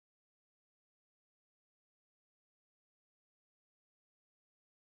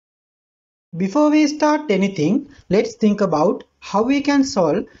Before we start anything, let's think about how we can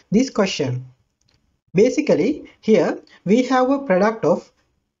solve this question. Basically, here we have a product of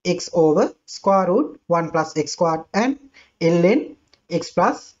x over square root 1 plus x squared and ln x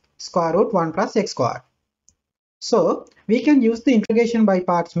plus square root 1 plus x squared. So, we can use the integration by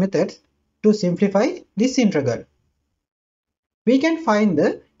parts method to simplify this integral. We can find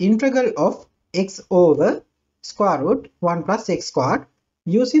the integral of x over square root 1 plus x squared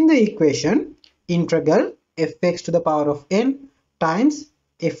using the equation integral fx to the power of n times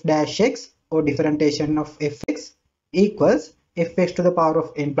f dash x or differentiation of fx equals fx to the power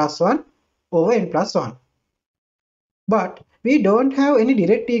of n plus 1 over n plus 1. But we don't have any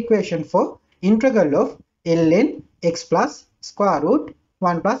direct equation for integral of ln x plus square root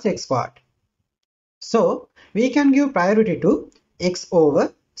 1 plus x squared. So we can give priority to x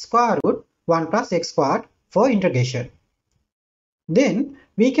over square root 1 plus x squared for integration. Then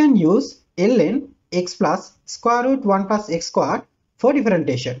we can use ln x plus square root 1 plus x squared for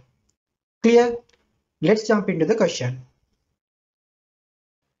differentiation. Clear? Let's jump into the question.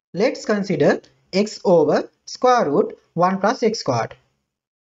 Let's consider x over square root 1 plus x squared.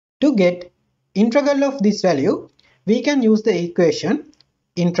 To get integral of this value, we can use the equation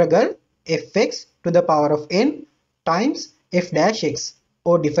integral fx to the power of n times f dash x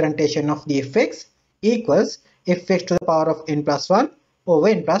or differentiation of the fx equals fx to the power of n plus 1 over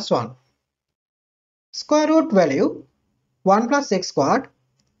n plus 1. Square root value 1 plus x squared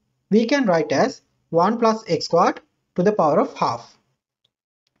we can write as 1 plus x squared to the power of half.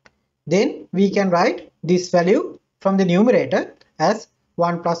 Then we can write this value from the numerator as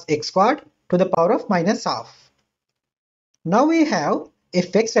 1 plus x squared to the power of minus half. Now we have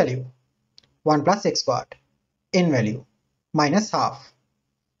fx value 1 plus x squared, n value minus half.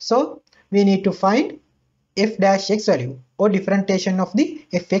 So we need to find f dash x value or differentiation of the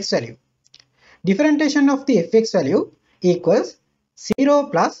fx value. Differentiation of the fx value equals 0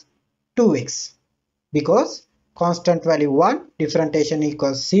 plus 2x because constant value 1 differentiation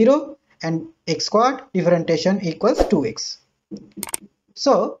equals 0 and x squared differentiation equals 2x.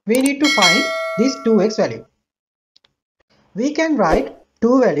 So we need to find this 2x value. We can write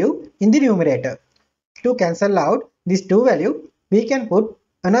 2 value in the numerator. To cancel out this 2 value, we can put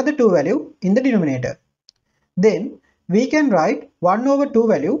another 2 value in the denominator. Then we can write 1 over 2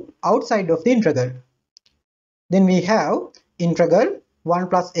 value outside of the integral. Then we have integral 1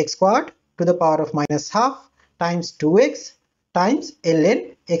 plus x squared to the power of minus half times 2x times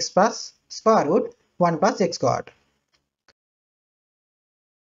ln x plus square root 1 plus x squared.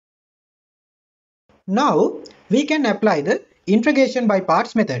 Now we can apply the integration by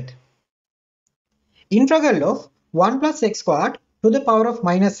parts method. Integral of 1 plus x squared to the power of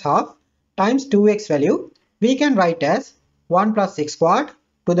minus half times 2x value we can write as 1 plus x squared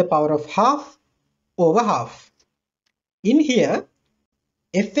to the power of half over half. In here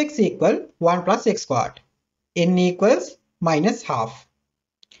fx equal 1 plus x squared, n equals minus half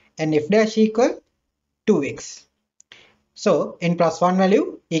and f dash equal 2x. So n plus 1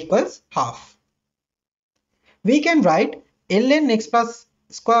 value equals half. We can write ln x plus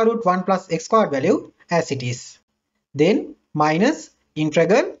square root 1 plus x squared value as it is. Then minus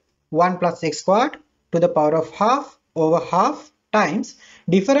integral 1 plus x squared to the power of half over half times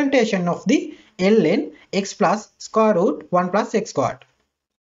differentiation of the ln x plus square root 1 plus x squared.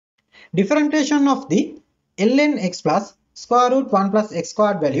 Differentiation of the ln x plus square root 1 plus x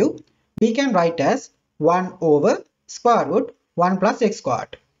squared value we can write as 1 over square root 1 plus x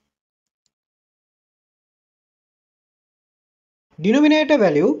squared. Denominator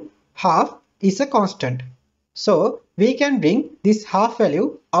value half is a constant. So we can bring this half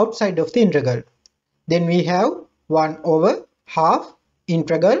value outside of the integral. Then we have 1 over half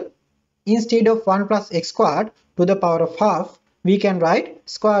integral. Instead of 1 plus x squared to the power of half, we can write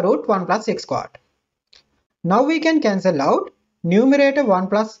square root 1 plus x squared. Now we can cancel out numerator 1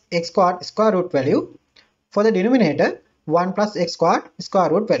 plus x squared square root value. For the denominator 1 plus x squared square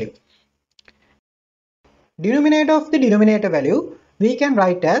root value. Denominator of the denominator value we can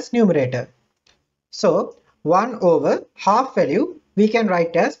write as numerator. So 1 over half value we can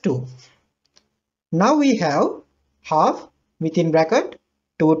write as 2. Now we have half within bracket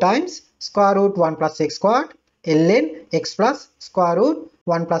 2 times square root 1 plus x squared ln x plus square root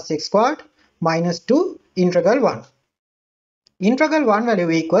 1 plus x squared minus 2 integral 1. Integral 1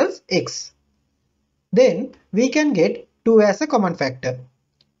 value equals x. Then we can get 2 as a common factor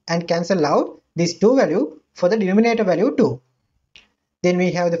and cancel out this 2 value for the denominator value 2. Then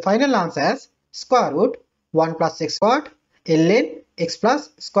we have the final answer as square root 1 plus x squared ln x plus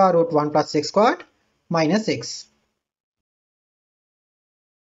square root 1 plus x squared minus x.